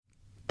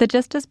The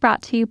Gist is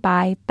brought to you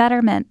by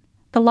Betterment,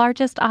 the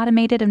largest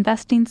automated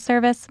investing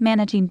service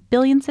managing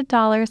billions of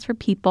dollars for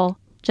people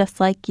just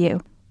like you.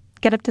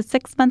 Get up to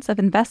 6 months of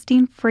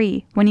investing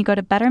free when you go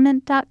to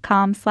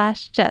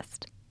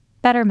betterment.com/gist.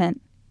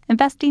 Betterment.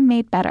 Investing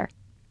made better.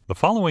 The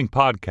following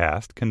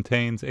podcast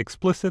contains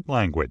explicit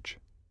language.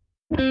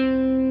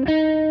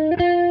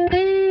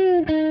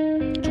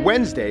 It's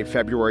Wednesday,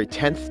 February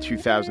 10th,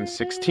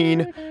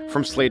 2016.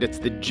 From Slate, it's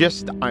The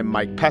Gist. I'm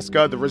Mike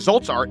Pesca. The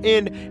results are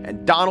in,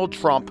 and Donald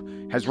Trump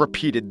has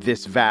repeated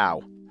this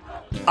vow.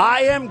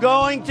 I am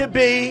going to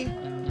be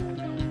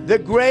the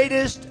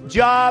greatest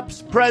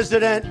jobs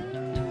president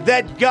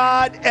that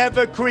God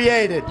ever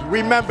created.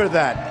 Remember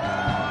that.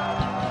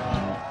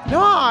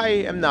 No,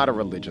 I am not a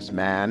religious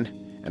man,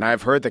 and I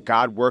have heard that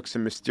God works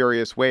in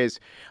mysterious ways.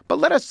 But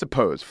let us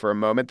suppose for a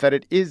moment that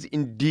it is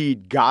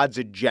indeed God's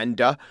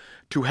agenda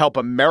to help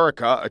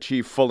America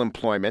achieve full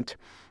employment,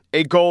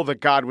 a goal that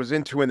God was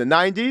into in the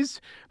 90s,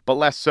 but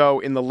less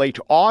so in the late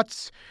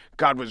aughts.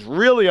 God was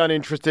really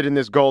uninterested in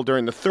this goal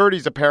during the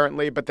 30s,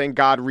 apparently, but then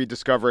God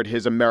rediscovered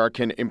his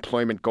American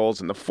employment goals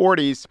in the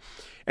 40s,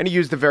 and he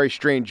used the very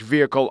strange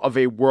vehicle of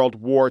a world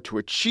war to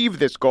achieve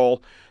this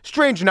goal.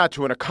 Strange not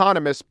to an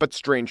economist, but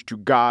strange to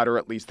God, or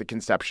at least the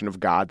conception of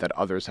God that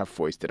others have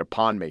foisted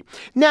upon me.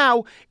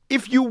 Now,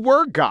 if you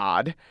were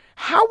God,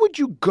 how would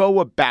you go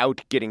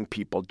about getting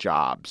people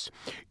jobs?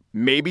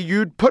 Maybe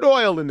you'd put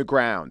oil in the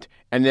ground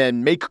and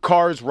then make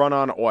cars run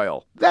on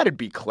oil. That'd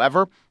be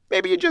clever.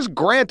 Maybe you just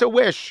grant a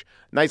wish.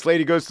 Nice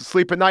lady goes to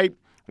sleep at night,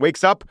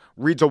 wakes up,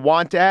 reads a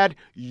want ad.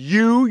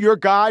 You're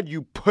God,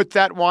 you put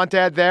that want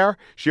ad there.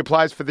 She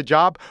applies for the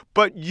job.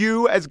 But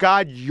you, as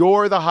God,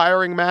 you're the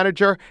hiring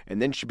manager,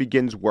 and then she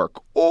begins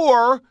work.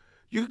 Or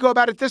you could go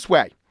about it this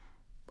way.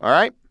 All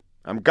right,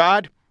 I'm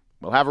God.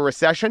 We'll have a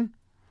recession,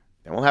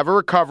 and we'll have a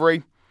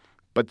recovery.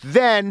 But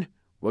then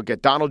we'll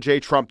get Donald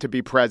J. Trump to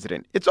be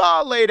president. It's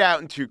all laid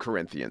out in 2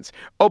 Corinthians.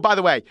 Oh, by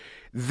the way,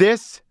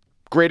 this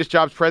greatest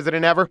jobs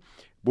president ever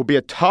will be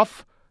a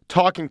tough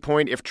talking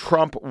point if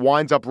Trump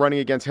winds up running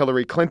against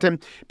Hillary Clinton,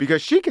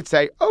 because she could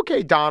say,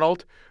 okay,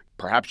 Donald,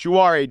 perhaps you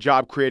are a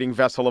job-creating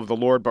vessel of the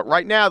Lord, but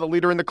right now the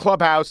leader in the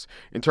clubhouse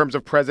in terms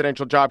of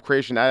presidential job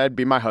creation, that'd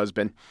be my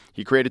husband.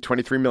 He created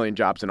 23 million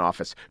jobs in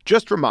office.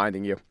 Just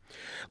reminding you.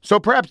 So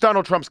perhaps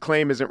Donald Trump's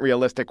claim isn't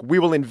realistic. We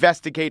will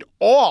investigate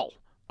all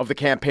of the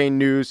campaign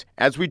news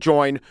as we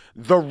join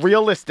the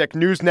realistic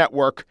news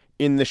network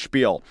in the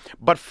spiel.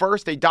 But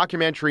first, a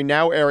documentary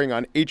now airing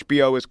on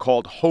HBO is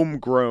called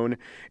Homegrown.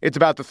 It's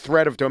about the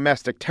threat of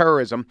domestic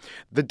terrorism.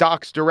 The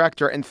doc's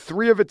director and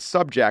 3 of its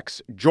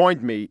subjects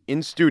joined me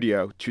in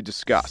studio to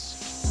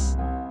discuss.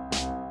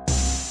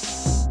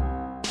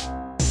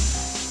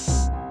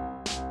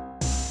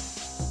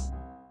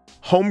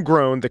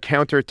 Homegrown, The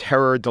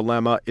Counter-Terror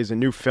Dilemma is a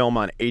new film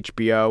on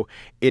HBO.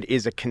 It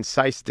is a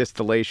concise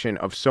distillation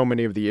of so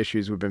many of the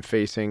issues we've been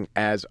facing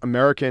as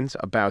Americans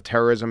about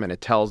terrorism, and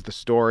it tells the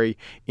story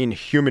in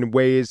human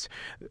ways.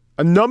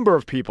 A number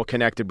of people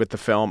connected with the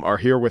film are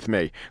here with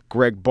me.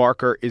 Greg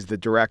Barker is the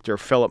director.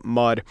 Philip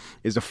Mudd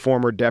is a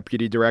former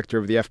deputy director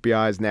of the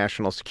FBI's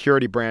National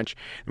Security Branch.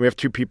 And we have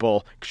 2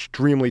 people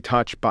extremely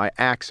touched by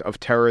acts of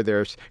terror.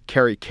 There's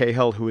Carrie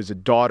Cahill, who is a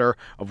daughter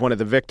of one of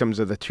the victims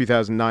of the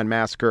 2009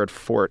 massacre at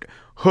Fort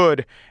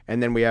Hood.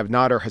 And then we have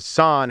Nader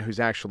Hassan, who's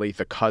actually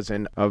the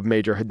cousin of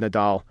Major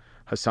Nadal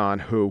Hassan,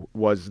 who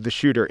was the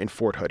shooter in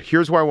Fort Hood.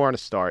 Here's where I want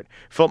to start.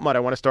 Philip Mudd,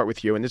 I want to start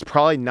with you. And this is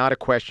probably not a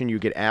question you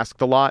get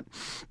asked a lot,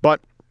 but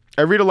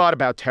I read a lot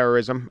about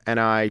terrorism, and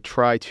I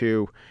try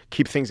to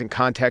keep things in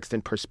context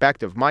and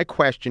perspective. My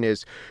question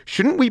is,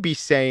 shouldn't we be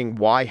saying,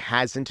 why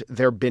hasn't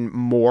there been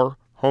more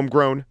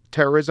homegrown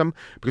terrorism?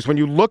 Because when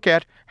you look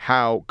at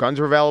how guns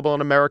are available in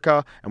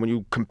America, and when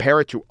you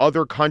compare it to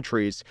other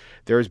countries,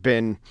 there's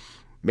been,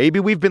 maybe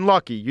we've been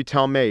lucky, you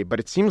tell me, but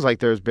it seems like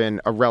there's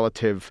been a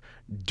relative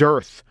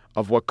dearth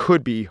of what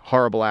could be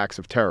horrible acts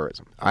of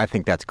terrorism. I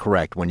think that's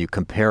correct. When you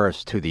compare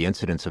us to the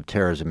incidents of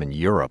terrorism in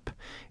Europe,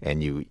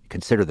 and you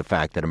consider the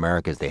fact that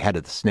America is the head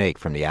of the snake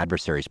from the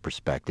adversary's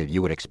perspective,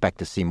 you would expect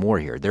to see more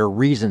here. There are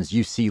reasons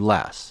you see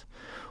less.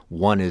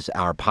 One is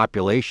our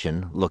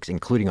population looks,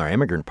 including our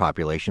immigrant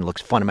population,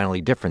 looks fundamentally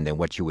different than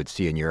what you would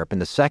see in Europe.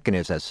 And the second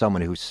is, as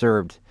someone who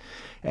served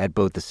at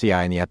both the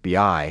CIA and the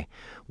FBI,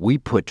 we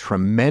put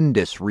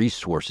tremendous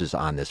resources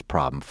on this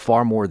problem,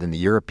 far more than the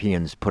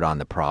Europeans put on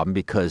the problem,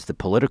 because the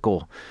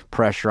political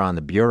pressure on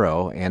the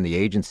Bureau and the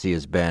agency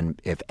has been,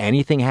 if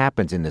anything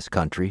happens in this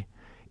country,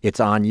 it's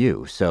on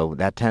you. So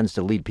that tends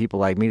to lead people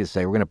like me to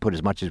say we're going to put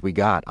as much as we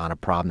got on a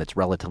problem that's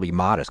relatively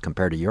modest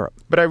compared to Europe.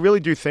 But I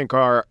really do think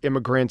our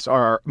immigrants,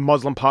 our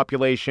Muslim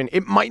population,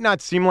 it might not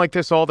seem like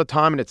this all the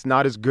time, and it's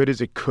not as good as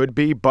it could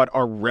be, but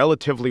are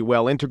relatively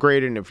well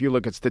integrated. And if you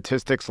look at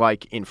statistics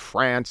like in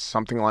France,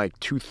 something like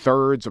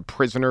 2/3 of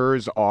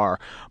prisoners are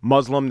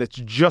Muslim. That's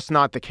just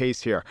not the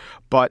case here.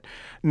 But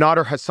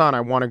Nader Hassan, I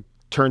want to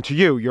turn to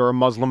you. You're a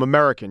Muslim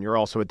American. You're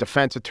also a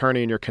defense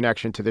attorney, and your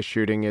connection to this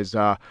shooting is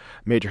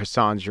Major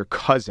Hassan's your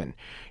cousin.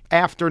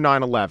 After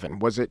 9/11,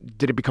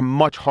 did it become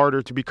much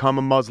harder to become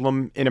a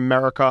Muslim in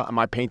America? Am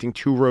I painting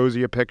too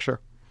rosy a picture?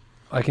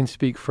 I can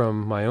speak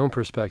from my own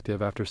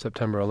perspective after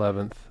September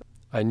 11th.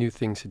 I knew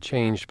things had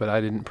changed, but I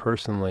didn't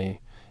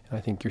personally. And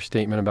I think your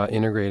statement about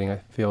integrating, I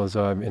feel as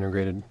though I've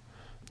integrated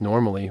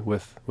normally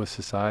with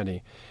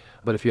society.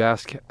 But if you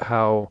ask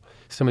how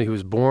somebody who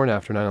was born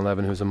after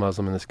 9/11, who's a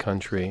Muslim in this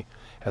country,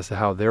 as to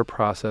how they're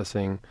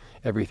processing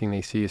everything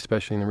they see,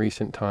 especially in the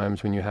recent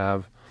times when you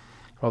have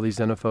all these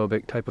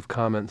xenophobic type of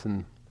comments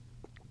and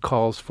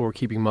calls for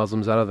keeping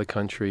Muslims out of the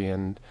country,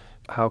 and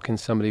how can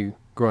somebody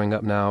growing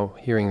up now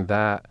hearing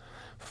that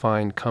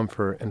find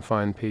comfort and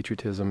find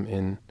patriotism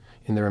in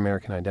their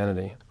American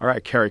identity? All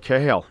right, Kerry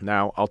Cahill,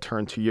 now I'll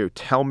turn to you.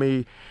 Tell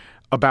me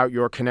about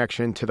your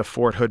connection to the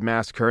Fort Hood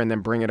massacre, and then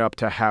bring it up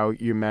to how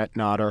you met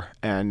Nader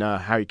and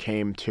how you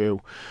came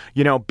to,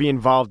 be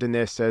involved in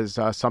this as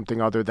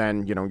something other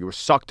than, you were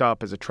sucked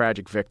up as a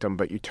tragic victim,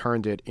 but you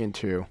turned it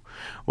into,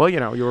 you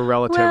were a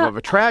relative of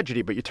a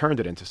tragedy, but you turned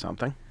it into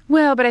something.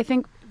 Well, but I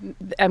think,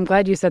 I'm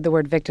glad you said the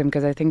word victim,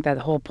 because I think that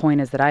the whole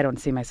point is that I don't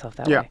see myself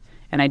that way.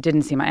 And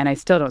I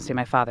still don't see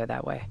my father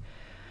that way.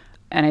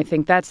 And I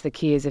think that's the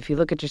key, is if you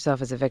look at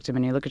yourself as a victim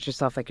and you look at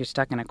yourself like you're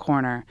stuck in a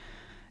corner,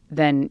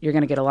 then you're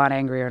going to get a lot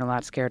angrier and a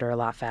lot scared or a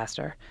lot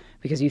faster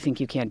because you think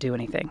you can't do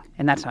anything.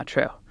 And that's not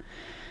true.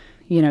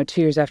 2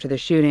 years after the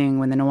shooting,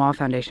 when the Nawal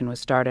Foundation was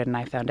started and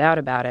I found out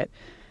about it,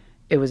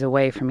 it was a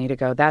way for me to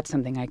go, that's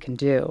something I can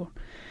do.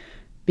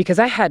 Because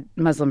I had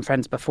Muslim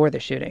friends before the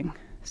shooting.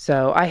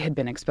 So I had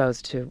been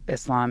exposed to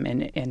Islam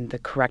in the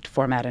correct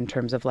format in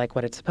terms of like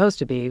what it's supposed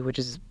to be, which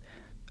is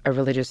a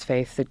religious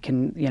faith that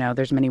can,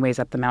 there's many ways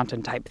up the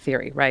mountain type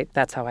theory, right?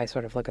 That's how I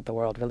sort of look at the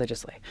world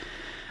religiously.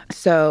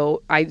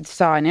 So I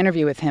saw an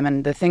interview with him,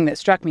 and the thing that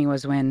struck me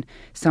was when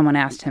someone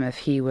asked him if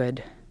he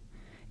would,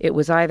 it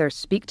was either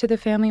speak to the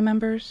family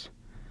members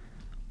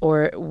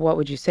or what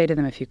would you say to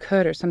them if you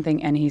could or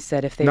something, and he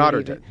said if they Nader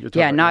would even, did.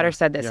 Nader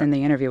said this in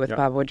the interview with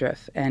Bob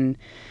Woodruff, and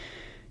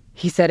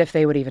he said if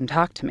they would even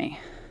talk to me.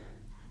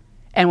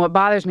 And what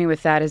bothers me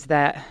with that is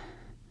that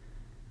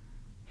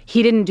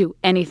he didn't do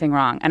anything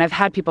wrong. And I've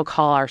had people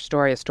call our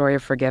story a story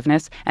of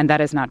forgiveness, and that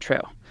is not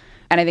true.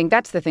 And I think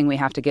that's the thing we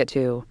have to get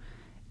to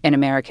in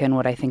America, and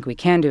what I think we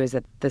can do is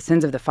that the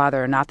sins of the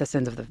father are not the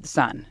sins of the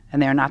son,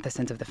 and they are not the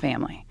sins of the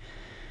family.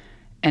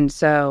 And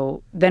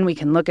so then we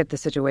can look at the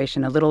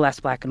situation a little less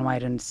black and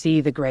white and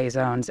see the gray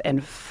zones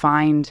and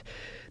find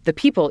the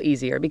people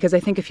easier. Because I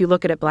think if you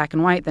look at it black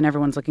and white, then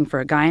everyone's looking for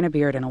a guy in a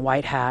beard and a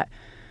white hat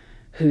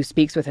who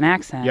speaks with an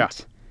accent. Yeah.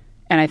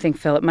 And I think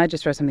Philip Mudd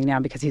just wrote something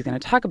down because he's going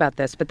to talk about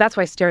this, but that's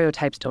why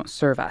stereotypes don't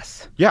serve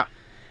us. Yeah.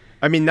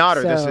 I mean,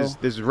 Nader, So-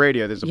 this is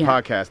radio, this is a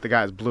podcast. The guy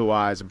has blue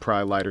eyes and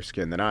probably lighter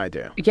skin than I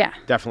do. Yeah,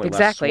 Definitely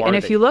exactly. less And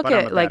if swarthy, you look but I'm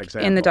a at, bad like, in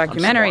example. the I'm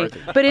documentary,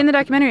 swarthy. but in the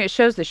documentary, it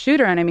shows the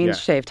shooter, and I mean, Yeah.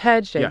 shaved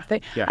head, shaved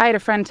thing. Yeah. I had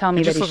a friend tell me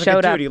He that just he looks showed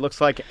like a up. dude. He looks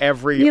like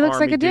every He looks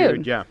Army like a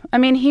dude. Yeah. I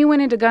mean, he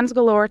went into Guns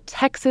Galore,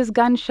 Texas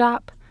gun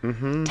shop,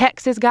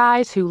 Texas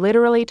guys who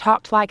literally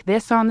talked like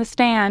this on the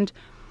stand.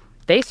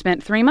 They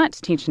spent 3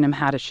 months teaching him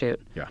how to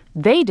shoot. Yeah.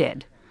 They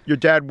did. Your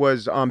dad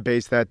was on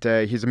base that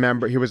day. He's a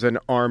member. He was an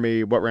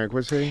Army. What rank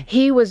was he?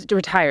 He was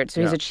retired,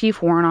 so he's Yeah. a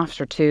chief warrant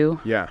officer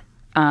too. Yeah.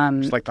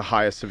 It's like the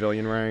highest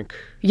civilian rank.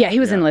 Yeah, he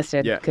was Yeah.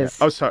 enlisted Yeah, because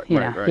yeah. Oh, sorry.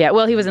 Right. Yeah,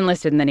 well, he was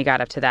enlisted and then he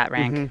got up to that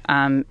rank,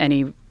 and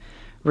he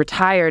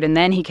retired, and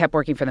then he kept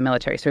working for the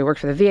military. So he worked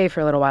for the VA for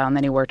a little while, and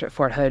then he worked at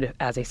Fort Hood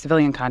as a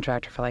civilian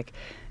contractor for like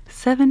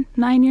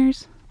 7-9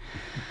 years.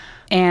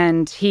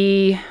 And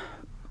he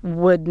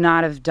would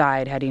not have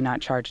died had he not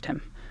charged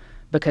him,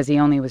 because he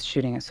only was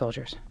shooting at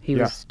soldiers. He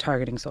was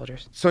targeting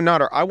soldiers. So,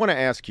 Nader, I want to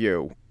ask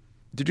you,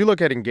 did you look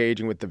at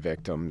engaging with the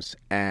victims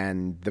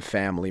and the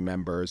family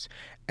members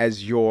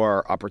as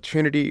your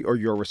opportunity or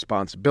your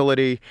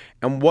responsibility?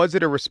 And was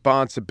it a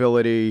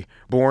responsibility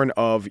born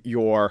of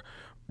your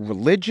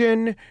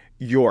religion,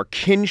 your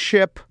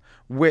kinship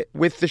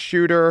with the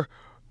shooter,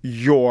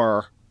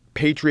 your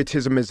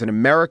patriotism as an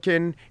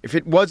American? If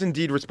it was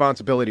indeed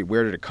responsibility,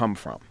 where did it come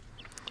from?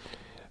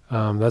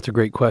 That's a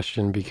great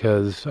question,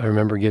 because I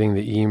remember getting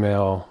the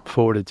email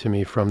forwarded to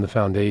me from the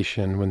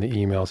foundation when the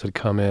emails had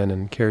come in,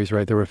 and Carrie's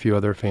right, there were a few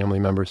other family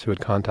members who had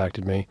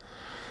contacted me.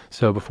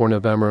 So before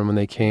November, and when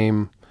they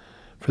came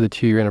for the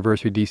 2-year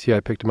anniversary of DC, I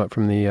picked them up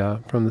from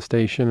the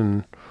station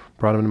and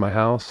brought them to my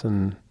house.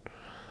 And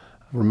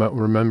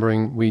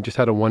remembering we just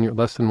had a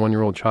less than 1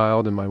 year old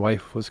child, and my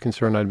wife was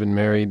concerned. I'd been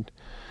married,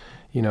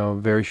 a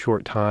very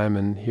short time,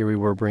 and here we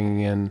were bringing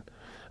in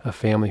a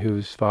family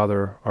whose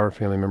father, our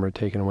family member, had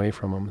taken away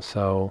from them.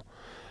 So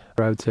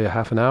I would say a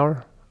half an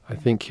hour. I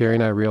think Carrie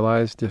and I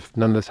realized if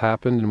none of this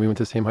happened and we went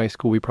to the same high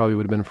school, we probably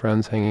would have been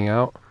friends hanging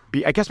out.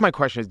 I guess my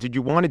question is, did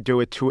you want to do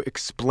it to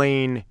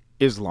explain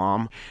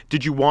Islam?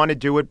 Did you want to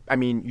do it? I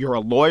mean, you're a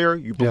lawyer.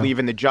 You believe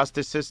in the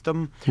justice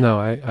system.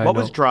 No, I What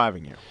was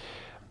driving you?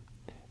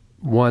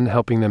 One,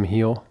 helping them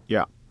heal.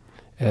 Yeah.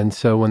 And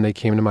so when they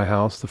came to my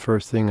house, the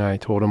first thing I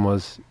told them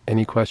was,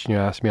 any question you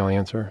ask me, I'll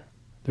answer.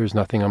 There's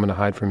nothing I'm going to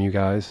hide from you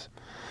guys.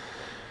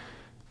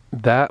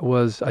 That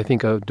was, I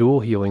think, a dual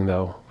healing,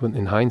 though,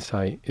 in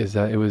hindsight, is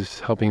that it was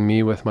helping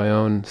me with my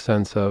own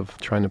sense of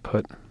trying to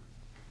put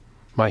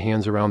my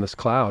hands around this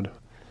cloud.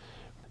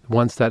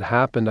 once that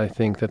happened, I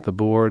think that the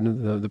board,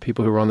 the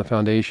people who were on the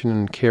foundation,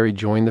 and Carrie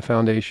joined the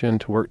foundation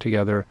to work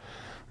together,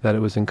 that it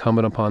was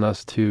incumbent upon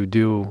us to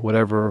do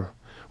whatever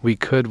we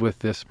could with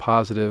this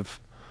positive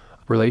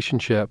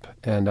relationship,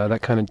 and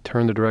that kind of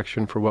turned the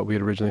direction for what we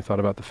had originally thought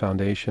about the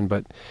foundation,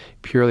 but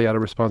purely out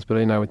of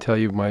responsibility. And I would tell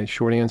you my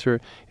short answer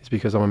is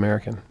because I'm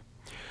American.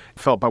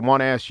 Philip, I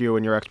want to ask you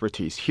and your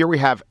expertise. Here we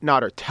have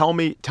Nader. Tell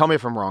me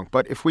if I'm wrong,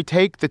 but if we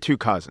take the two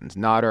cousins,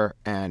 Nader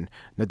and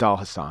Nidal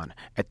Hassan,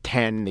 at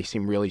 10, they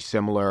seem really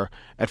similar.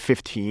 At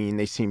 15,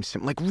 they seem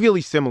like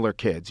really similar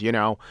kids, you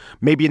know?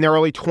 Maybe in their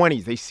early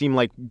 20s, they seem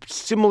like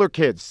similar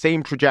kids,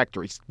 same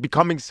trajectories,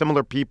 becoming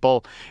similar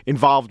people,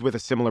 involved with a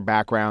similar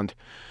background.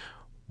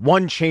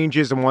 One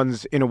changes and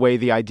one's, in a way,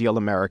 the ideal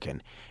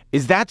American.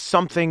 Is that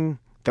something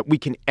that we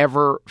can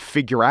ever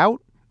figure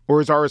out? Or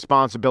is our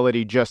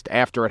responsibility just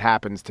after it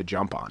happens to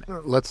jump on it?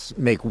 Let's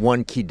make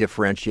one key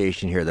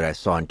differentiation here that I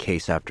saw in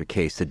case after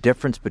case. The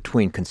difference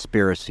between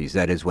conspiracies,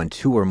 that is when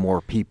two or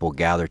more people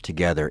gather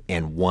together,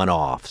 and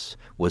one-offs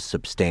was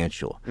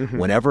substantial. Mm-hmm.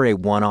 Whenever a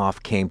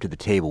one-off came to the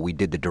table, we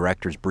did the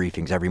director's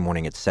briefings every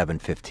morning at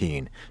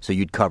 7:15. So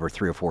you'd cover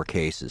 3 or 4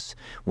 cases.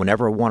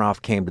 Whenever a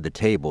one-off came to the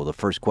table, the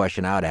first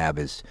question I would have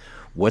is,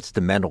 what's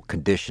the mental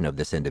condition of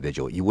this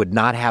individual? You would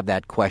not have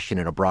that question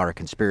in a broader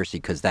conspiracy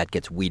because that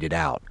gets weeded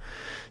out.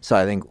 So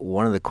I think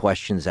one of the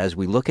questions as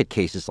we look at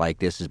cases like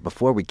this is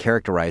before we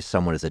characterize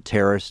someone as a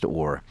terrorist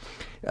or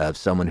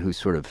someone who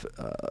sort of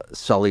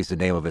sullies the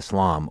name of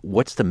Islam,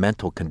 what's the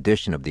mental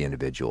condition of the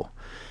individual?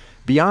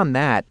 Beyond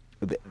that,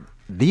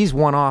 these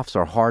one-offs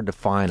are hard to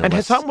find. And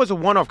Hassan was a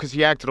one-off because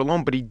he acted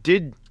alone, but he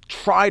did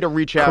try to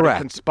reach out and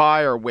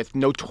conspire with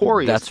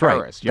notorious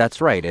terrorists. Right. Yeah.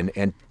 That's right.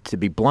 And to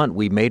be blunt,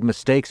 we made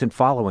mistakes in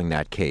following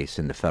that case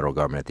in the federal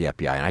government at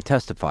the FBI, and I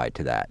testified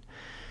to that.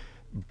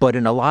 But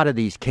in a lot of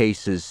these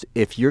cases,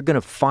 if you're going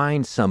to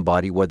find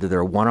somebody, whether they're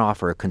a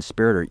one-off or a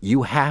conspirator,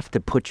 you have to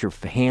put your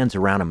hands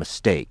around a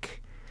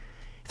mistake.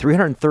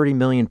 330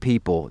 million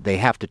people, they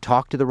have to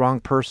talk to the wrong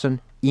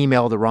person,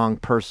 email the wrong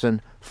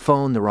person,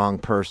 phone the wrong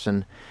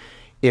person.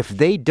 If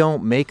they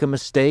don't make a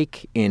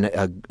mistake in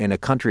a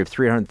country of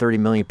 330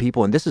 million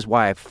people, and this is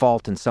why I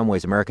fault in some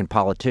ways American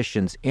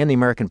politicians and the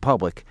American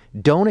public,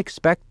 don't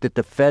expect that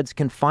the feds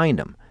can find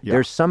them. Yep.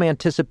 There's some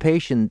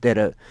anticipation that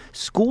a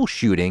school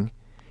shooting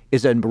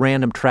is a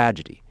random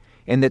tragedy,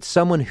 and that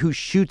someone who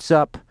shoots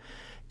up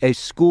a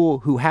school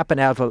who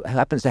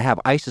happens to have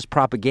ISIS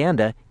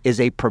propaganda is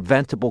a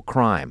preventable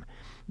crime.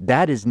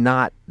 That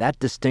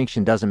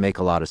distinction doesn't make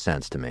a lot of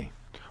sense to me.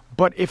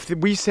 But if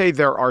we say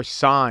there are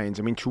signs,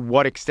 I mean, to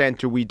what extent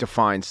do we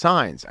define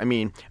signs? I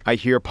mean, I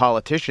hear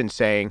politicians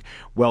saying,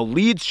 well,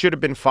 leads should have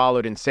been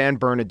followed in San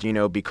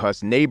Bernardino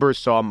because neighbors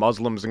saw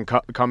Muslims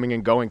coming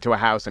and going to a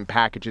house and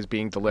packages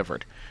being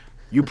delivered.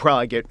 You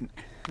probably get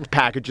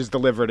packages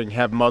delivered and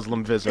have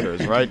Muslim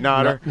visitors, right,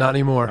 Nader? Not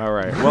anymore. All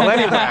right. Well,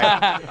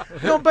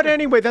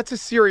 anyway, that's a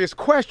serious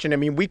question. I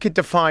mean, we could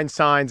define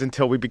signs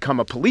until we become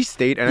a police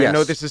state, and yes. I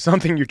know this is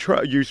something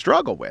you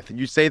struggle with, and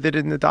you say that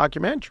in the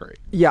documentary.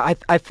 Yeah,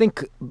 I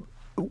think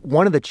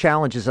one of the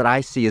challenges that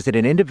I see is that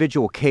in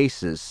individual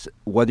cases,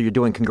 whether you're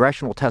doing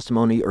congressional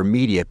testimony or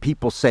media,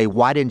 people say,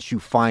 why didn't you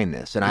find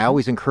this? And I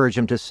always encourage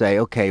them to say,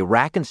 okay,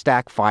 rack and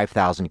stack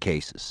 5,000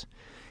 cases.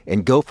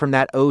 And go from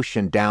that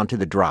ocean down to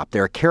the drop.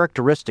 There are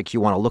characteristics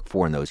you want to look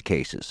for in those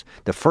cases.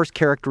 The first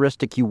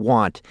characteristic you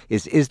want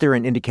is there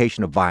an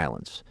indication of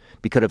violence?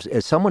 Because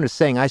if someone is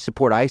saying, I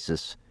support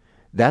ISIS,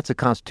 that's a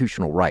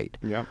constitutional right.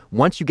 Yep.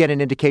 Once you get an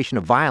indication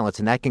of violence,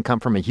 and that can come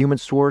from a human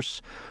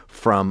source,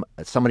 from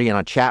somebody in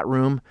a chat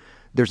room,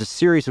 there's a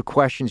series of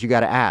questions you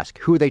got to ask.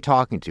 Who are they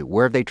talking to?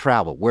 Where have they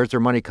traveled? Where's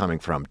their money coming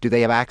from? Do they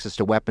have access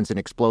to weapons and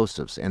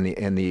explosives? And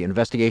the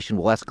investigation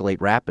will escalate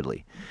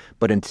rapidly.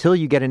 But until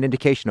you get an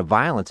indication of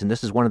violence, and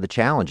this is one of the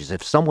challenges,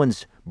 if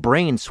someone's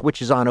brain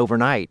switches on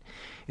overnight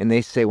and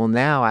they say, well,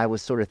 now I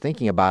was sort of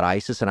thinking about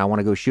ISIS and I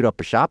want to go shoot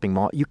up a shopping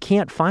mall, you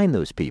can't find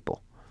those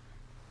people.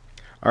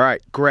 All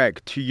right,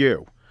 Greg, to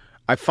you.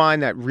 I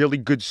find that really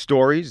good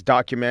stories,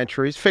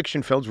 documentaries,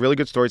 fiction films, really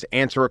good stories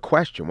answer a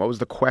question. What was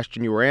the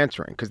question you were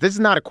answering? Because this is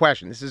not a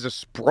question. This is a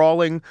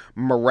sprawling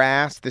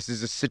morass. This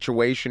is a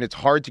situation. It's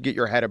hard to get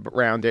your head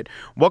around it.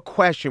 What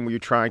question were you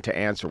trying to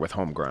answer with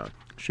Homegrown?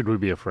 Should we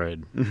be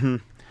afraid? Mm-hmm.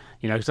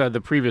 You know, because the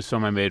previous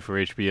film I made for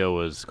HBO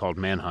was called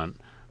Manhunt,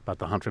 about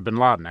the hunt for bin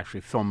Laden.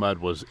 Actually, Phil Mudd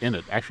was in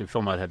it. Actually,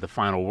 Phil Mudd had the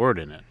final word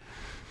in it.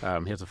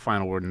 He has a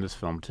final word in this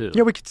film, too.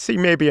 Yeah, we could see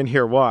maybe and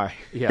hear why.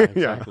 Yeah,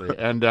 exactly.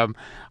 Yeah. And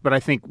but I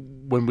think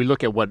when we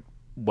look at what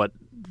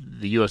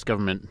the U.S.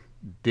 government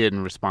did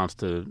in response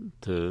to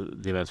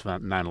the events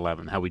of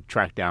 9/11, how we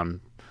tracked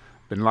down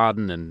bin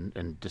Laden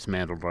and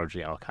dismantled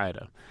largely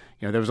Al-Qaeda,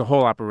 you know, there was a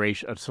whole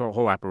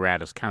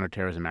apparatus,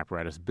 counterterrorism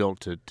apparatus, built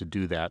to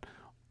do that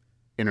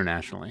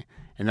internationally.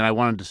 And then I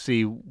wanted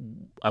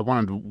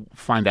to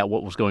find out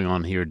what was going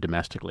on here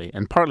domestically,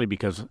 and partly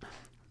because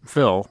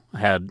Phil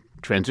had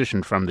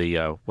transitioned from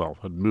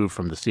had moved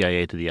from the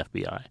CIA to the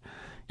FBI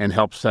and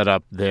helped set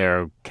up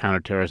their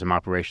counterterrorism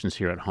operations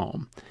here at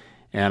home.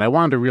 And I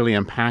wanted to really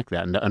unpack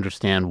that and to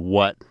understand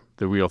what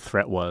the real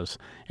threat was.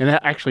 And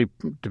that actually,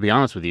 to be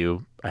honest with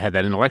you, I had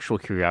that intellectual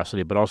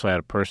curiosity, but also I had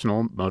a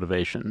personal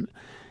motivation.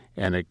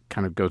 And it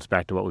kind of goes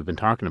back to what we've been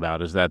talking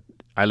about, is that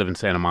I live in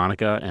Santa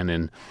Monica, and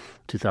in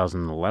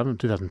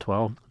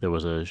 2012, there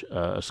was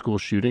a school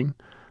shooting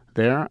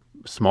there,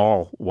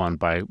 small one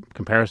by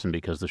comparison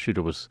because the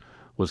shooter was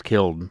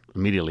killed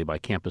immediately by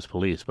campus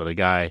police. But a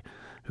guy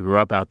who grew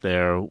up out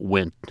there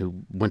went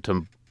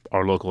to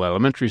our local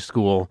elementary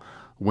school,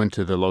 went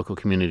to the local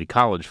community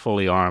college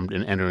fully armed,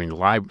 and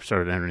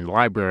started entering the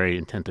library,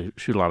 intent to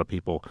shoot a lot of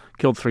people,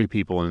 killed 3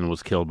 people, and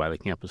was killed by the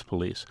campus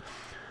police.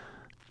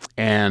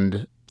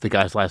 And the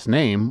guy's last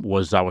name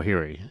was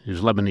Zawahiri. He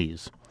was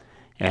Lebanese.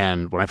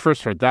 And when I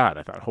first heard that,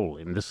 I thought,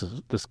 holy, this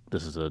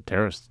is a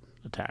terrorist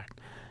attack.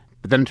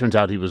 But then it turns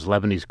out he was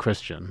Lebanese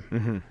Christian.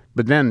 Mm-hmm.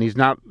 But then he's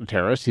not a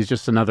terrorist. He's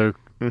just another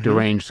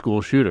deranged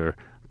school shooter.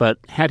 But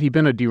had he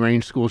been a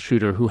deranged school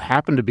shooter who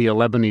happened to be a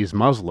Lebanese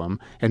Muslim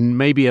and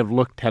maybe had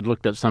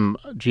looked at some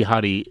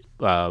jihadi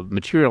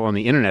material on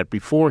the internet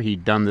before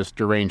he'd done this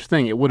deranged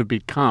thing, it would have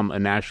become a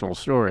national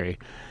story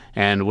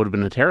and would have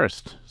been a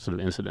terrorist sort of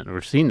incident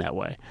or seen that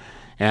way.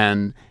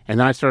 And then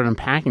I started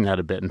unpacking that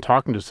a bit and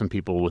talking to some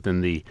people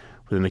within the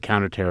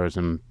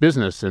counterterrorism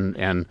business,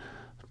 and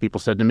people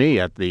said to me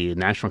at the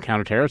National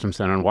Counterterrorism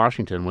Center in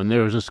Washington, when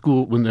there's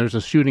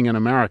a shooting in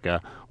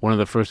America, one of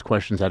the first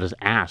questions that is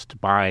asked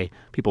by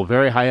people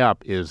very high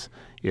up is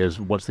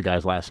what's the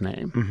guy's last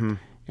name? Mm-hmm.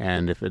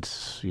 And if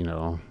it's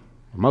a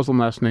Muslim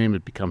last name,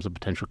 it becomes a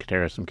potential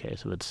terrorism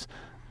case. If it's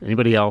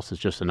anybody else,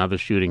 it's just another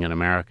shooting in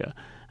America.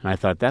 And I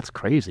thought, that's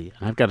crazy.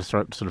 And I've got to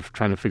start sort of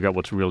trying to figure out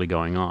what's really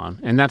going on.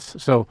 And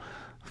that's so,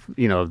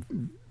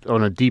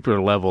 on a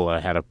deeper level, I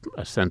had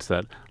a sense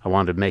that I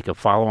wanted to make a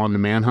follow-on to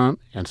Manhunt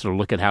and sort of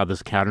look at how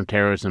this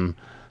counterterrorism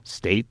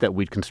state that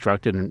we'd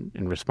constructed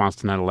in response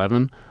to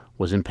 9/11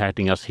 was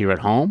impacting us here at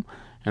home,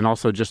 and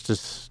also just to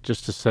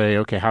say,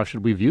 okay, how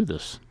should we view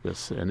this?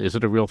 And is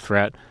it a real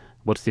threat?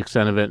 What's the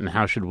extent of it?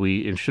 And should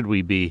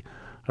we be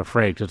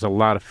afraid? Because there's a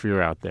lot of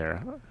fear out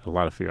there.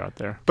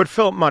 But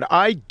Philip Mudd,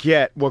 I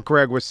get what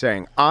Greg was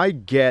saying. I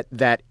get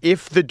that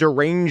if the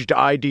deranged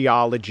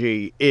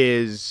ideology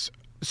is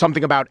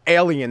something about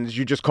aliens,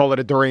 you just call it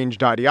a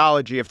deranged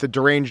ideology. If the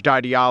deranged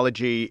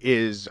ideology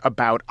is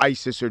about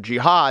ISIS or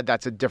jihad,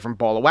 that's a different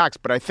ball of wax.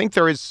 But I think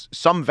there is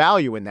some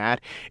value in that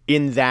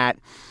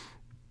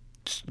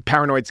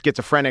paranoid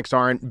schizophrenics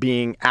aren't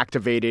being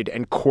activated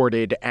and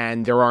courted,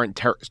 and there aren't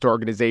terrorist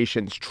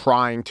organizations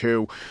trying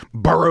to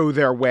burrow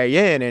their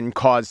way in and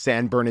cause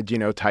San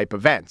Bernardino type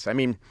events. I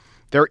mean,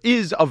 there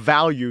is a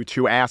value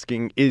to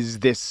asking, is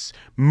this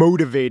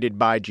motivated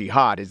by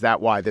jihad? Is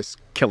that why this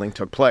killing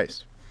took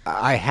place?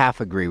 I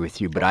half agree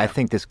with you, but I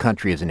think this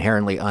country is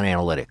inherently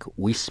unanalytic.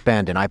 We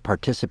spend, and I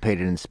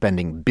participated in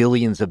spending,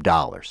 billions of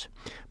dollars.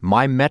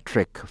 My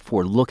metric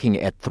for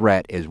looking at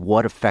threat is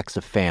what affects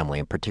a family,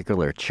 in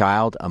particular a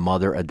child, a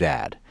mother, a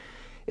dad.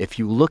 If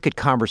you look at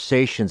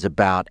conversations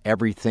about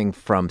everything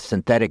from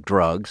synthetic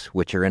drugs,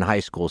 which are in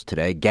high schools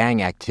today,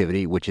 gang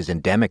activity, which is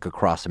endemic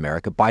across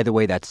America. By the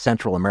way, that's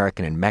Central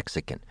American and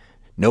Mexican.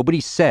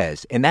 Nobody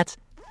says, and that's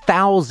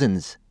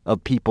thousands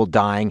of people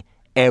dying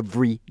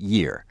every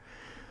year.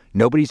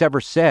 Nobody's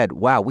ever said,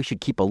 wow, we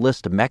should keep a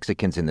list of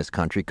Mexicans in this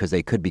country because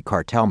they could be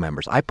cartel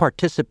members. I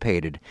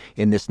participated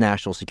in this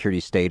national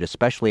security state,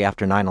 especially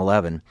after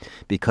 9/11,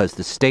 because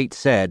the state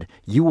said,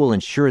 you will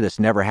ensure this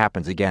never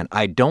happens again.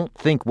 I don't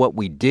think what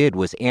we did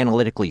was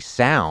analytically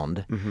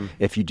sound. Mm-hmm.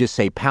 If you just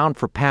say pound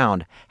for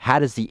pound, how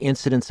does the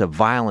incidence of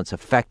violence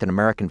affect an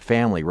American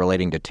family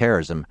relating to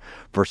terrorism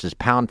versus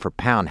pound for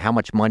pound, how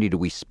much money do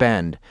we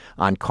spend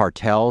on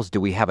cartels? Do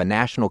we have a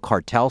national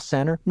cartel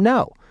center?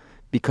 No.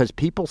 Because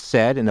people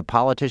said, and the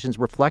politicians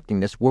reflecting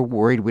this, we're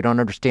worried we don't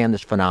understand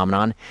this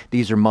phenomenon.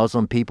 These are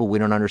Muslim people. We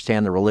don't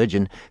understand the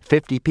religion.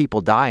 50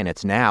 people die, and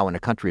it's now, in a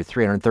country of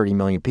 330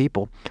 million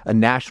people, a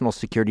national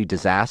security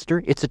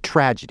disaster. It's a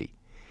tragedy.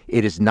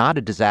 It is not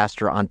a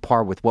disaster on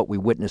par with what we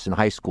witness in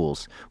high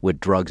schools with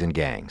drugs and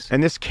gangs.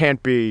 And this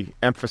can't be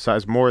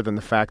emphasized more than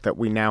the fact that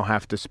we now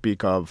have to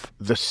speak of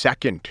the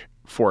second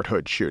Fort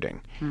Hood shooting.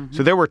 Mm-hmm.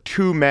 So there were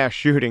 2 mass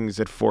shootings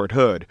at Fort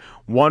Hood.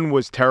 One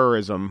was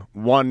terrorism,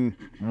 one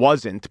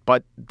wasn't,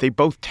 but they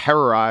both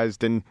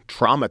terrorized and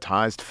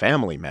traumatized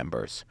family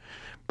members.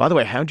 By the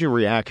way, how'd you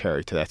react,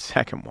 Harry, to that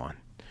second one?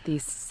 The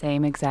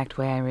same exact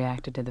way I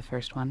reacted to the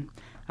first one.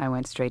 I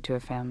went straight to a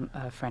friend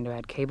who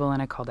had cable,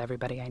 and I called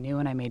everybody I knew,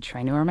 and I made sure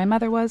I knew where my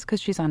mother was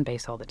because she's on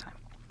base all the time.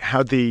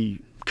 How'd the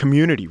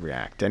community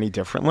react? Any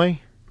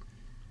differently?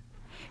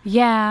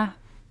 Yeah.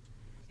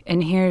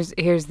 And here's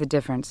the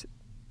difference.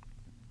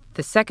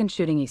 The second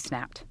shooting, he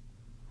snapped.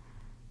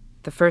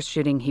 The first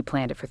shooting, he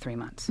planned it for 3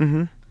 months.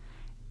 Mm-hmm.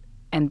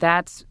 And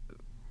that's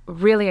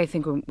really, I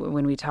think,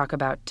 when we talk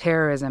about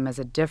terrorism as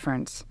a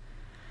difference,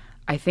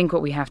 I think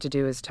what we have to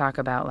do is talk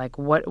about, like,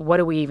 what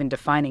are we even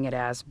defining it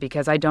as?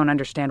 Because I don't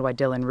understand why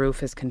Dylan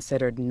Roof is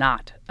considered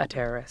not a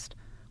terrorist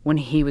when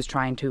he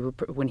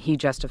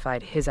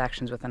justified his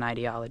actions with an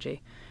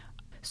ideology.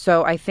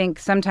 So I think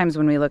sometimes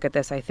when we look at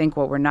this, I think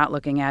what we're not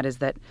looking at is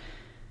that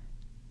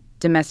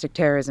domestic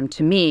terrorism,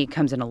 to me,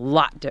 comes in a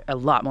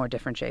lot more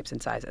different shapes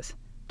and sizes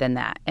than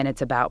that. And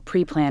it's about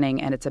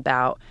pre-planning, and it's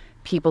about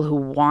people who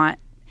want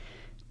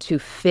to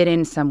fit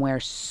in somewhere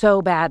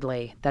so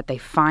badly that they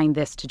find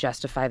this to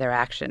justify their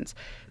actions.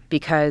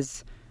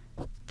 Because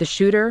the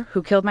shooter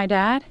who killed my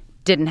dad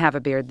didn't have a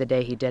beard the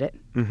day he did it.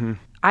 Mm-hmm.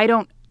 I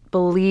don't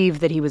believe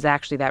that he was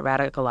actually that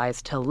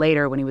radicalized till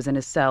later when he was in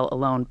his cell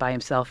alone by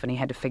himself and he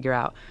had to figure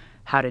out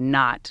how to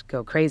not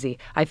go crazy.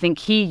 I think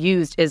he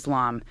used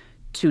Islam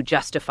to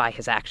justify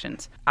his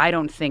actions. I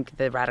don't think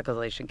the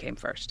radicalization came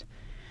first.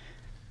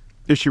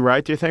 Is she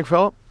right, do you think,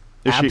 Philip?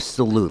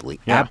 Absolutely.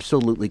 Yeah.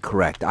 Absolutely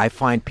correct. I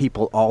find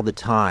people all the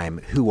time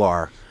who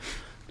are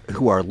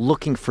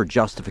looking for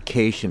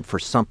justification for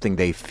something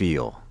they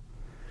feel.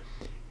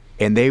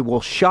 And they will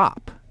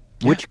shop.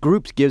 Yeah. Which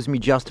groups gives me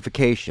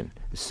justification?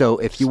 So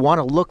if you want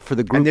to look for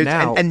the group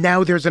now... And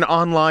now there's an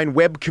online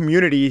web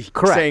community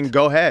saying,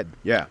 go ahead.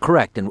 Yeah.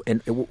 Correct. And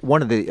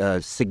one of the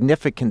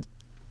significant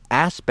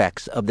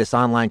aspects of this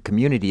online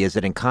community is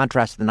that in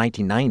contrast to the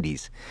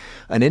 1990s,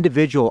 an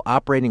individual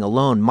operating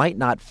alone might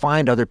not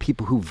find other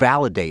people who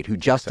validate, who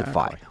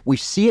justify. Exactly. We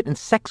see it in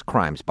sex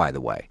crimes, by the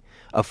way.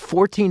 A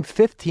 14,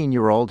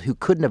 15-year-old who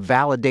couldn't have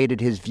validated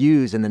his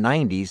views in the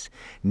 90s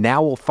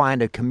now will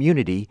find a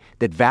community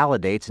that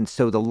validates, and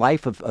so the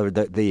life of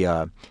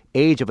the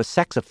age of a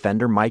sex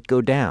offender might go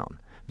down.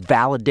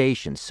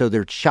 Validation. So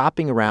they're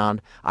shopping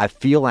around. I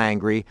feel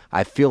angry.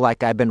 I feel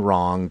like I've been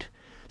wronged.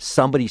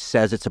 Somebody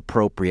says it's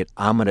appropriate.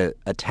 I'm going to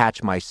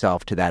attach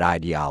myself to that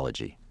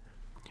ideology.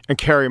 And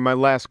Carrie, my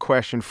last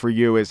question for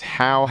you is,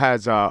 how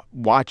has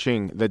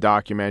watching the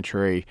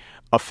documentary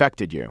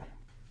affected you?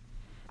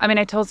 I mean,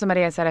 I told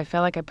somebody, I said, I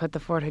feel like I put the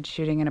Fort Hood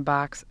shooting in a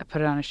box, I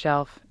put it on a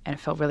shelf, and it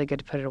felt really good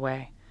to put it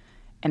away.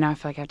 And now I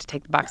feel like I have to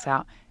take the box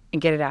out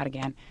and get it out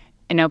again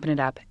and open it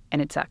up,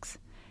 and it sucks.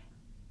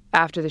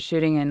 After the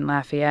shooting in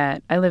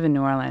Lafayette, I live in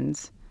New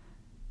Orleans,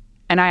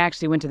 and I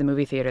actually went to the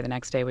movie theater the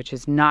next day, which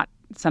is not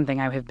something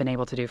I have been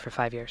able to do for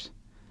 5 years.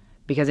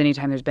 Because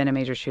anytime there's been a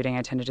major shooting,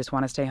 I tend to just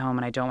want to stay home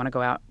and I don't want to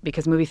go out.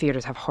 Because movie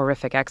theaters have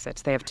horrific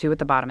exits. They have 2 at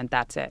the bottom and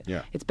that's it.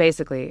 Yeah. It's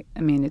basically,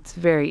 I mean, it's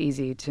very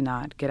easy to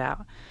not get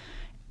out.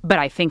 But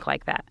I think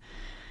like that.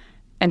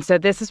 And so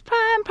this is,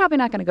 I'm probably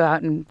not going to go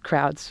out in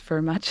crowds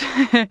for much,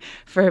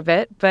 for a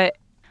bit. But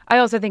I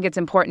also think it's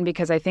important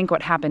because I think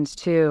what happens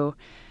too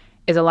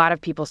is a lot of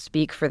people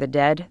speak for the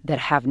dead that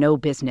have no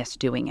business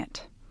doing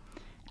it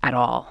at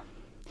all.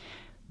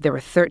 There were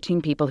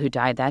 13 people who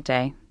died that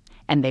day,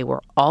 and they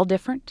were all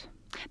different.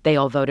 They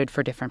all voted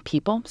for different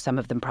people. Some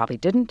of them probably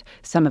didn't.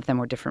 Some of them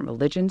were different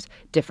religions,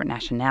 different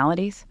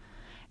nationalities.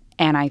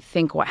 And I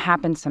think what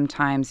happens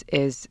sometimes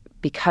is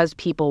because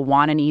people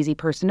want an easy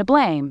person to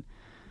blame,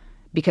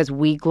 because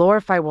we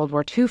glorify World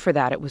War II for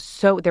that,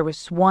 there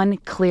was one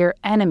clear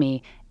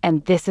enemy,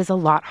 and this is a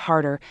lot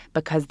harder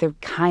because there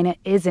kind of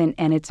isn't,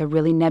 and it's a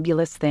really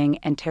nebulous thing,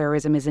 and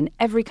terrorism is in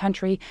every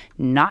country,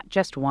 not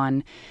just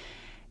one.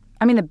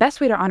 I mean, the best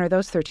way to honor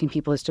those 13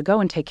 people is to go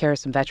and take care of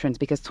some veterans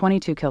because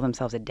 22 kill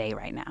themselves a day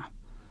right now.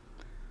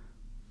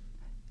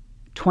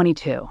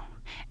 22.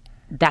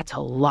 That's a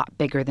lot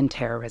bigger than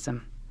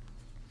terrorism.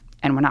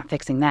 And we're not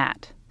fixing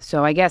that.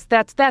 So I guess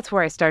that's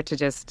where I start to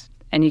just,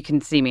 and you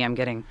can see me, I'm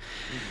getting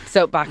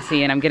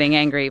soapboxy and I'm getting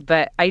angry,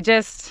 but I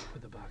just...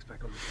 Put the box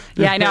back on the shelf.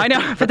 Yeah, I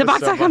know. Put the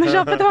box back on the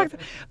shelf. Put the box.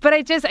 But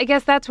I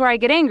guess that's where I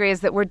get angry is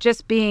that we're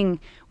just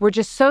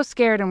so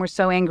scared and we're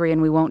so angry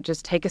and we won't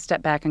just take a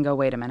step back and go,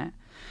 wait a minute.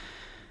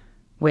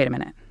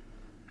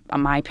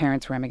 My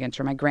parents were immigrants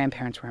or my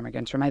grandparents were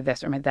immigrants or my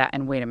this or my that.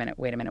 And wait a minute.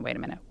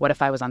 What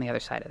if I was on the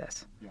other side of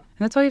this? Yeah. And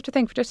that's all you have to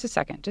think for just a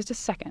second.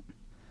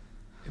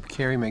 If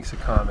Carrie makes a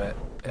comment,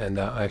 and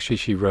actually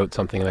she wrote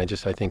something, and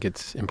I think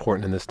it's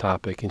important in this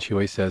topic, and she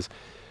always says,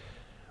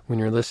 when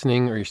you're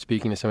listening or you're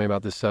speaking to somebody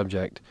about this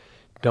subject,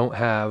 don't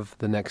have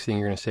the next thing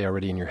you're going to say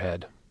already in your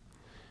head.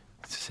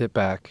 Sit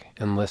back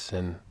and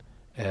listen,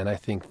 and I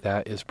think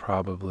that is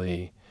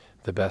probably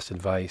the best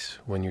advice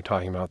when you're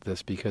talking about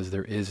this, because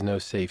there is no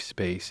safe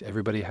space.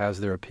 Everybody has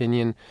their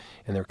opinion,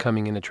 and they're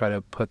coming in to try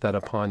to put that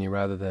upon you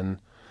rather than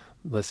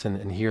listen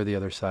and hear the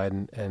other side.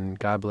 And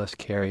God bless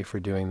Carrie for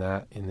doing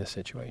that in this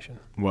situation.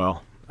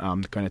 Well,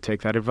 I'm going to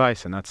take that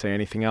advice and not say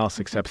anything else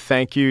except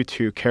thank you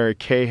to Carrie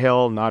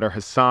Cahill, Nader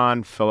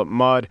Hassan, Philip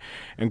Mudd,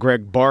 and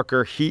Greg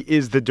Barker. He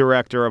is the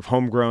director of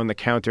Homegrown: The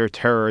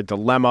Counter-Terror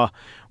Dilemma,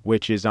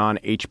 which is on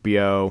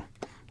HBO.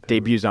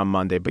 Debuts on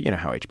Monday, but you know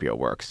how HBO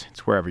works.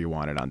 It's wherever you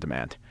want it on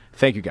demand.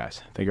 Thank you,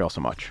 guys. Thank you all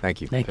so much.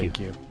 Thank you. Thank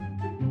you.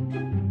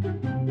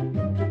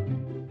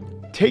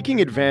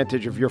 Taking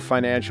advantage of your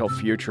financial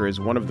future is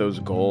one of those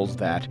goals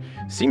that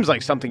seems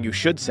like something you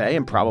should say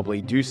and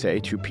probably do say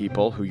to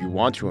people who you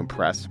want to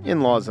impress,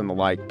 in-laws and the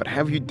like. But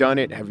have you done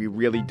it? Have you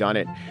really done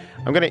it?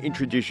 I'm going to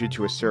introduce you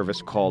to a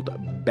service called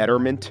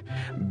Betterment.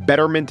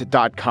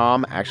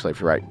 Betterment.com. Actually, if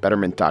you're right,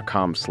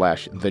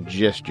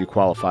 betterment.com/thegist, you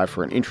qualify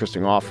for an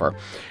interesting offer.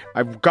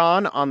 I've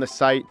gone on the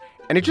site,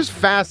 and it's just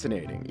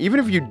fascinating. Even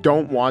if you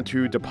don't want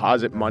to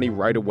deposit money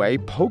right away,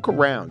 poke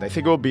around. I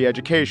think it will be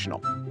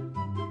educational.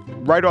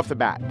 Right off the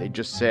bat, they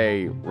just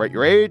say, write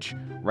your age,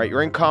 write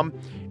your income,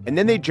 and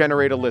then they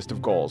generate a list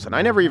of goals. And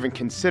I never even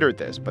considered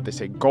this, but they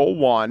say goal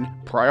 1,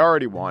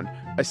 priority 1,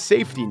 a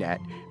safety net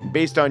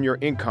based on your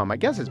income. I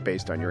guess it's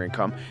based on your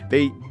income.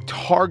 They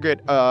target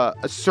a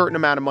certain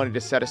amount of money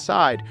to set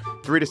aside,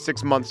 3 to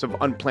 6 months of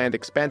unplanned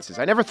expenses.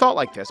 I never thought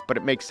like this, but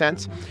it makes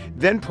sense.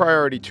 Then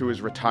priority 2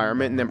 is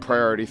retirement, and then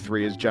priority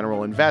 3 is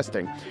general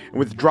investing. And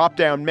with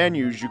drop-down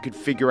menus, you could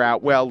figure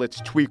out, well,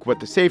 let's tweak what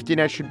the safety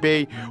net should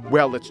be.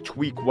 Well, let's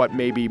tweak what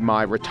maybe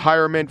my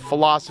retirement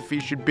philosophy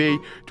should be.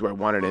 Do I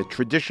want it in a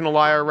traditional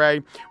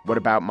IRA? What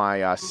about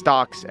my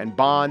stocks and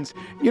bonds?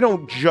 You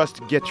don't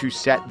just get to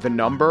set the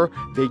number.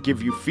 They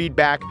give you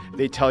feedback.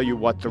 They tell you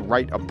what the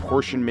right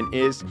apportionment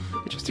is.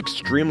 It's just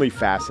extremely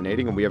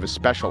fascinating, and we have a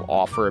special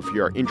offer if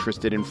you're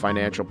interested in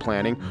financial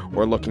planning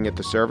or looking at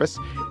the service,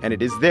 and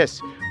it is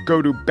this.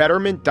 Go to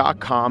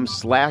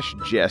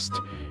betterment.com/gist,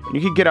 and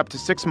you can get up to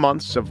 6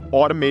 months of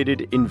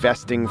automated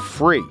investing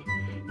free.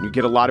 And you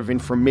get a lot of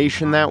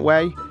information that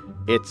way.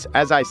 It's,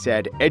 as I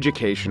said,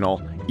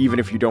 educational. Even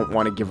if you don't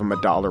want to give them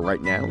 $1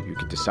 right now, you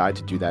could decide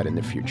to do that in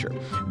the future.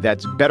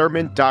 That's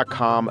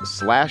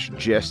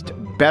betterment.com/gist.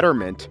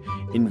 Betterment,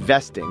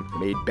 investing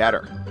made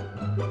better.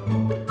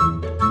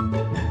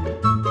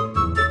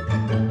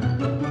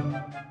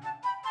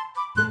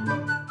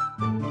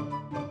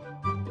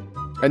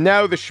 And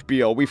now the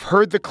spiel. We've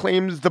heard the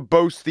claims, the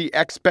boasts, the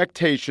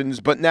expectations,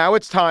 but now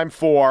it's time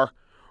for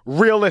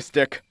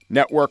realistic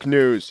network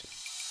news.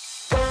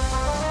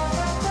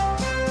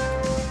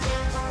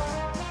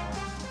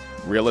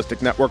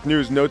 Realistic Network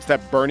News notes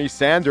that Bernie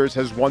Sanders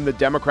has won the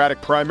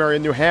Democratic primary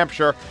in New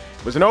Hampshire.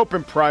 It was an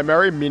open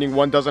primary, meaning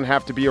one doesn't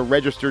have to be a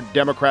registered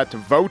Democrat to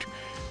vote,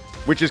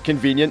 which is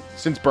convenient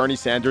since Bernie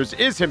Sanders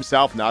is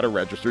himself not a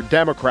registered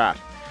Democrat.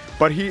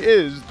 But he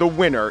is the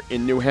winner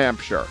in New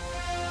Hampshire.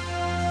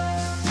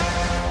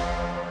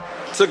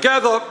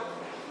 Together,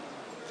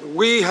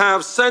 we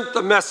have sent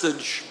the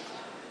message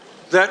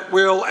that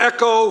will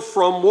echo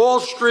from Wall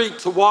Street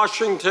to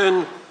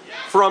Washington,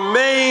 from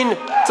Maine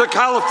to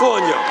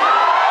California.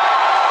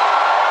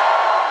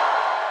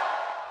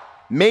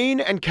 Maine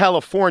and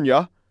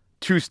California,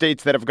 2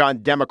 states that have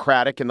gone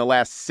Democratic in the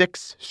last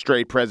 6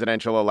 straight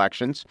presidential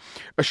elections.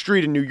 A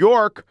street in New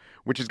York,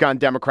 which has gone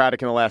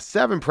Democratic in the last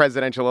 7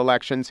 presidential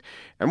elections.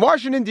 And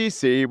Washington,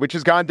 D.C., which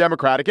has gone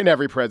Democratic in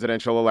every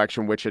presidential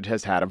election which it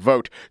has had a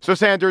vote. So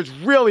Sanders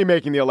really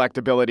making the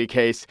electability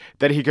case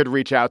that he could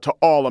reach out to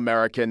all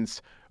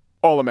Americans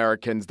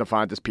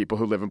defined as people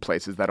who live in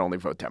places that only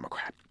vote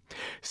Democrat.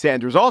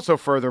 Sanders also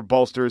further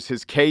bolsters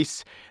his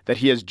case that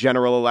he has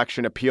general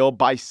election appeal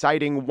by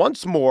citing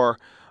once more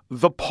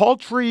the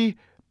paltry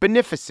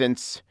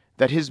beneficence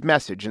that his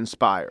message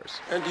inspires.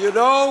 And do you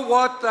know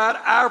what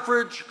that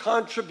average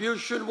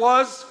contribution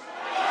was?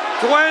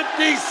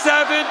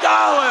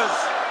 $27.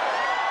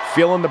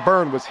 Feeling the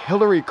burn was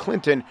Hillary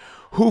Clinton,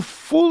 who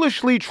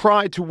foolishly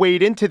tried to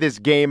wade into this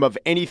game of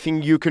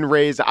anything you can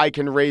raise, I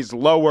can raise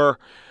lower.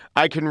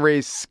 I can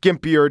raise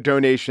skimpier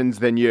donations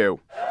than you.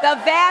 The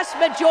vast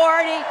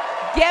majority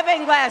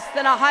giving less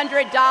than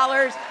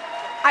 $100.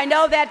 I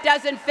know that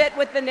doesn't fit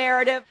with the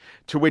narrative.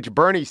 To which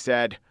Bernie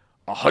said,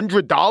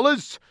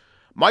 $100?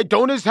 My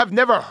donors have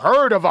never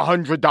heard of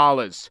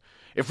 $100.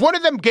 If one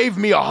of them gave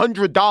me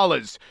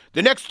 $100,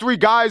 the next 3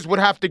 guys would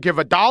have to give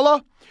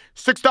 $1,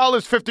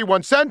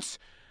 $6.51,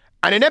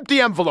 and an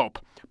empty envelope.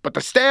 But the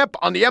stamp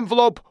on the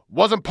envelope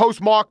wasn't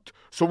postmarked,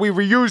 so we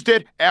reused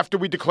it after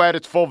we declared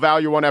its full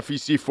value on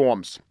FEC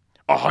forms.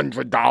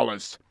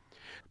 $100.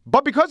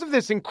 But because of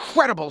this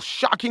incredible,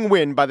 shocking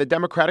win by the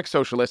Democratic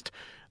Socialist,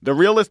 the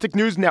Realistic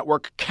News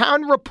Network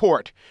can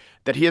report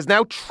that he is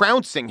now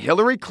trouncing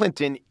Hillary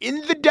Clinton in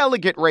the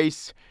delegate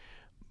race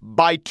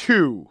by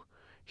 2.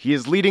 He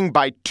is leading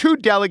by 2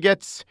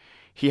 delegates.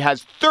 He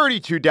has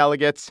 32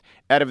 delegates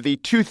out of the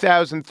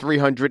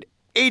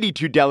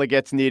 2,382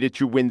 delegates needed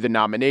to win the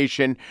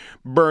nomination.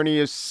 Bernie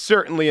is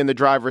certainly in the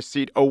driver's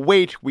seat. Oh,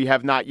 wait, we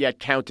have not yet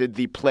counted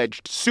the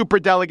pledged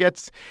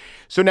superdelegates.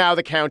 So now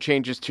the count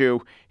changes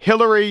to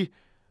Hillary,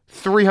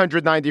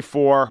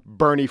 394,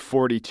 Bernie,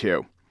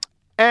 42.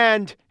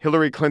 And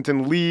Hillary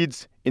Clinton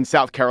leads in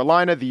South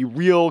Carolina. The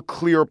Real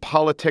Clear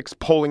Politics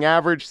polling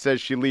average says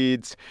she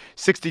leads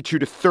 62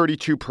 to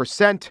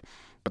 32%.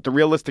 But the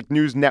Realistic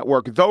News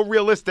Network, though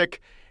realistic,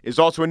 is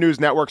also a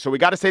news network. So we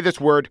got to say this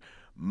word,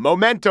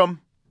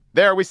 momentum.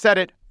 There, we said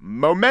it.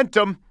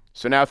 Momentum.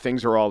 So now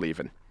things are all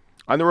even.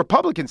 On the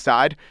Republican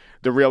side,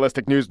 the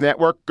Realistic News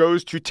Network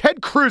goes to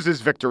Ted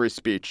Cruz's victory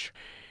speech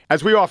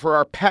as we offer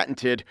our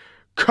patented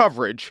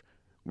coverage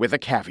with a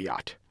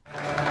caveat.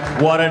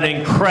 What an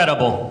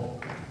incredible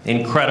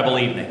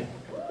evening.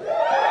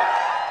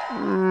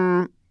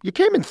 You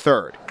came in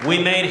third.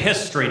 We made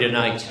history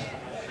tonight.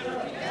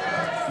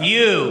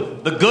 You,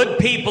 the good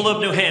people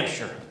of New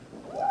Hampshire,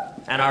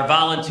 and our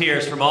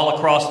volunteers from all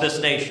across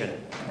this nation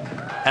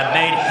have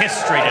made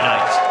history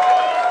tonight.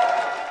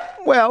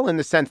 Well, in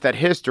the sense that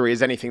history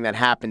is anything that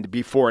happened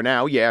before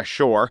now, yeah,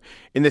 sure.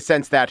 In the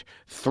sense that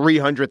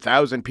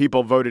 300,000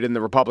 people voted in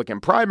the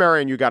Republican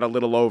primary and you got a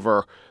little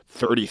over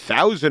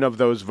 30,000 of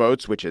those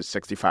votes, which is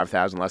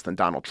 65,000 less than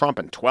Donald Trump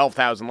and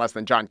 12,000 less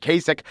than John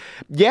Kasich.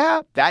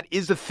 Yeah, that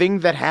is a thing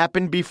that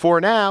happened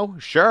before now,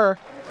 sure.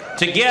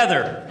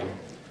 Together,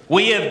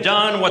 we have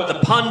done what the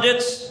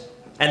pundits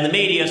and the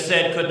media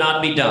said could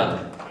not be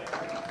done.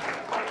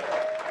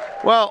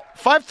 Well,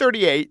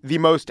 538, the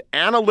most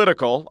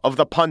analytical of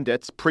the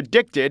pundits,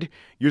 predicted,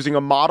 using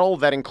a model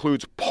that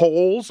includes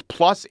polls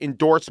plus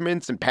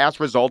endorsements and past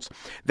results,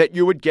 that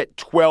you would get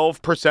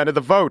 12% of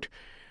the vote.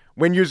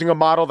 When using a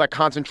model that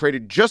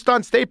concentrated just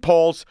on state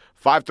polls,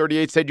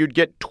 538 said you'd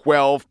get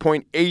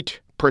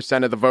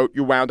 12.8% of the vote.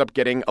 You wound up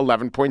getting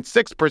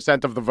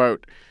 11.6% of the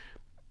vote.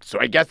 So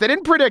I guess they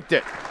didn't predict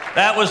it.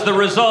 That was the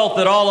result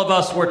that all of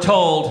us were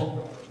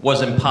told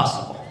was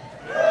impossible.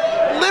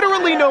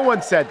 Literally no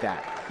one said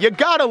that. You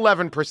got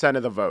 11%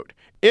 of the vote.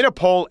 In a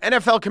poll,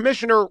 NFL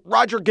Commissioner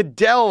Roger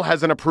Goodell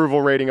has an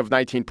approval rating of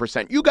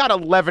 19%. You got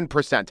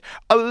 11%.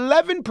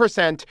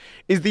 11%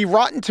 is the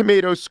Rotten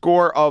Tomatoes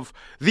score of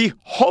the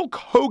Hulk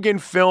Hogan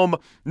film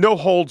No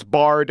Holds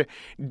Barred,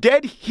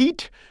 Dead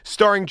Heat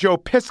starring Joe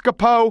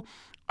Piscopo,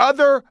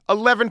 other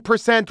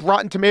 11%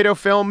 Rotten Tomato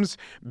films,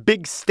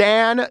 Big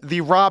Stan,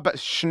 the Rob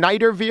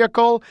Schneider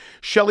vehicle,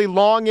 Shelley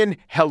Long in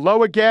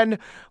Hello Again,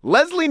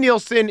 Leslie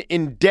Nielsen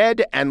in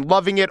Dead and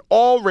Loving It,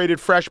 all rated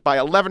fresh by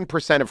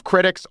 11% of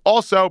critics.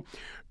 Also,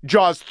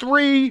 Jaws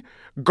 3,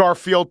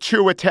 Garfield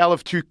 2, A Tale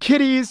of Two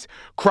Kitties,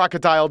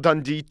 Crocodile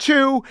Dundee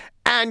 2,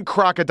 and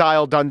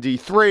Crocodile Dundee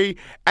 3.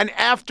 And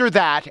after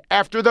that,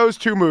 after those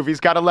two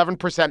movies got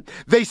 11%,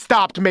 they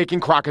stopped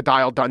making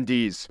Crocodile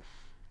Dundees.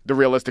 The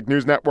Realistic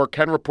News Network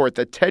can report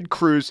that Ted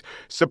Cruz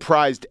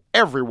surprised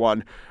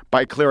everyone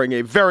by clearing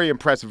a very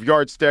impressive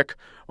yardstick.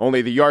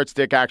 Only the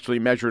yardstick actually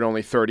measured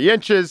only 30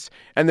 inches,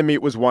 and the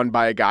meet was won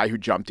by a guy who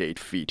jumped 8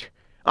 feet.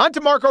 On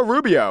to Marco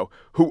Rubio,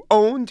 who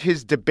owned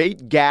his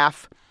debate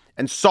gaffe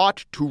and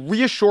sought to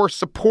reassure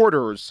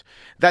supporters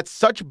that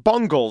such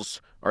bungles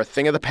are a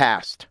thing of the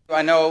past.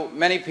 I know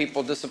many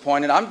people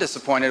disappointed. I'm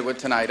disappointed with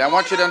tonight. I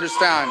want you to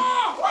understand.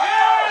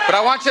 But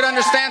I want you to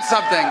understand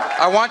something.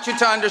 I want you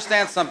to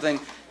understand something.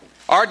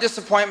 Our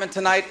disappointment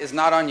tonight is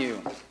not on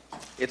you.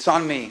 It's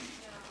on me.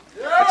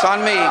 It's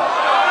on me.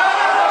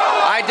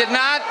 I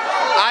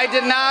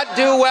did not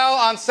do well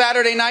on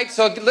Saturday night,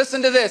 so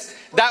listen to this.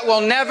 That will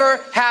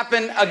never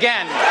happen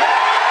again.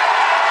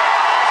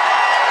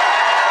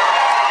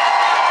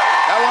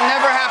 That will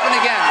never happen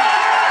again.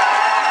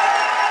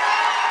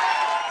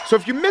 So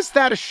if you missed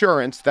that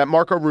assurance that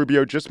Marco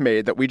Rubio just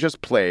made, that we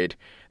just played,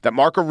 that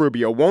Marco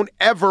Rubio won't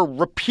ever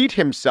repeat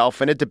himself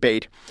in a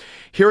debate,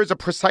 here is a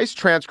precise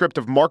transcript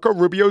of Marco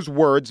Rubio's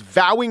words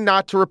vowing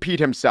not to repeat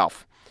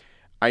himself.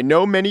 I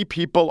know many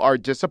people are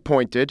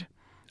disappointed.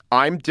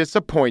 I'm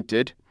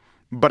disappointed,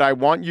 but I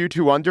want you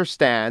to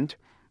understand,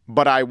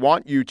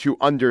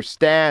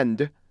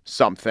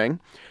 something.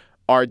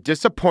 Our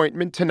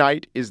disappointment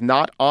tonight is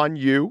not on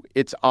you.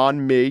 It's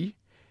on me.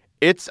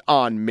 It's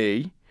on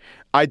me.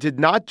 I did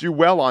not do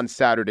well on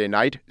Saturday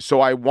night,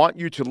 so I want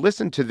you to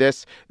listen to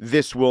this.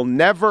 This will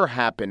never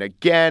happen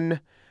again.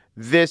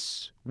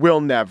 This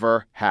will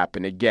never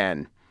happen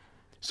again.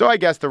 So I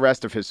guess the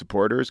rest of his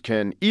supporters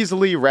can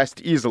easily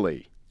rest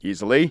easily.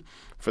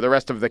 For the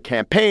rest of the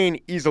campaign,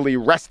 easily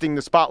wresting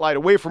the spotlight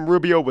away from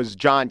Rubio was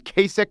John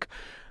Kasich.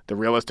 The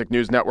Realistic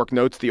News Network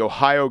notes the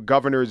Ohio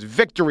governor's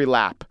victory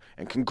lap.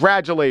 And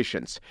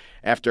congratulations.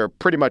 After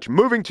pretty much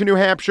moving to New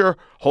Hampshire,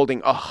 holding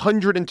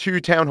 102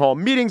 town hall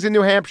meetings in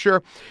New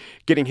Hampshire,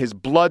 getting his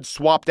blood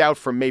swapped out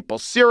for maple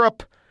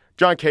syrup,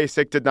 John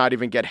Kasich did not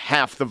even get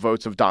half the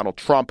votes of Donald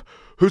Trump,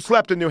 who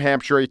slept in New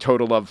Hampshire a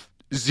total of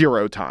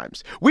 0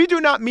 times. We do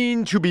not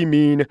mean to be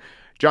mean.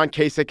 John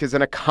Kasich is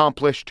an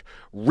accomplished,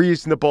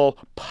 reasonable,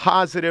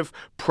 positive,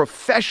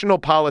 professional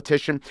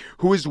politician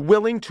who is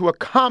willing to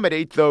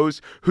accommodate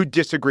those who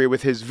disagree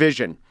with his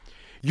vision.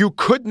 You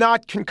could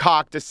not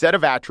concoct a set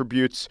of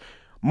attributes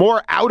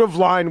more out of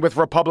line with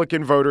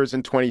Republican voters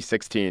in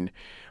 2016.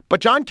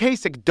 But John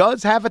Kasich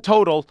does have a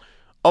total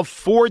of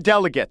 4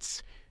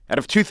 delegates out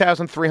of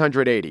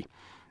 2,380.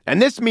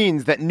 And this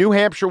means that New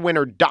Hampshire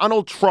winner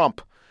Donald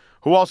Trump,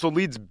 who also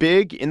leads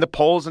big in the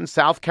polls in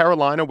South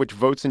Carolina, which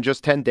votes in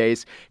just 10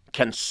 days,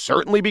 can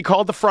certainly be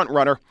called the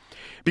frontrunner,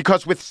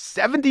 because with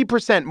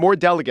 70% more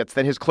delegates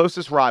than his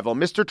closest rival,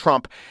 Mr.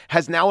 Trump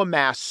has now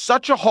amassed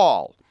such a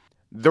haul.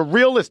 The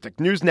Realistic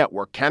News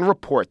Network can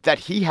report that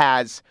he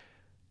has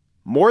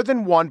more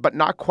than 1, but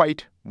not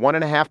quite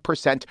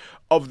 1.5%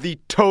 of the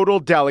total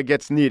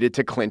delegates needed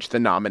to clinch the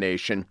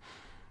nomination.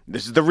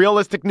 This is the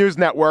Realistic News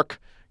Network.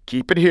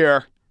 Keep it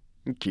here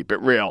and keep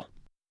it real.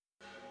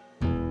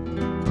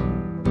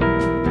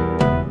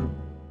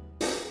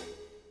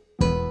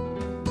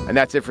 And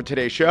that's it for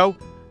today's show.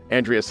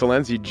 Andrea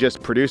Salenzi,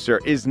 just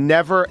producer, is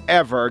never,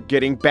 ever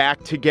getting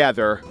back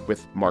together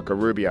with Marco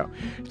Rubio.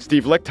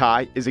 Steve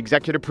Lichtai is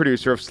executive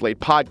producer of Slate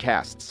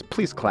Podcasts.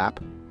 Please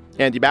clap.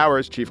 Andy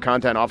Bowers, chief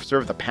content officer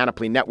of the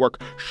Panoply Network,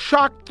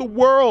 shocked the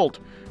world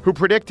who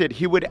predicted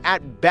he would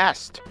at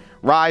best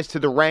rise to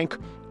the rank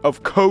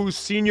of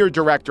co-senior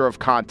director of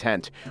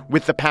content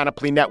with the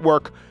Panoply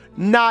Network,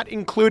 not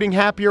including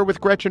Happier with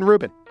Gretchen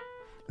Rubin.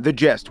 The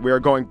gist, we are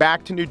going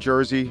back to New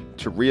Jersey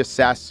to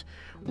reassess.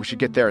 We should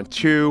get there in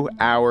 2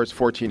 hours,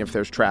 14 if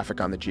there's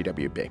traffic on the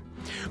GWB.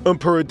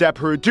 Peru, de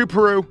Peru, du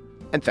Peru,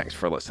 and thanks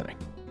for listening.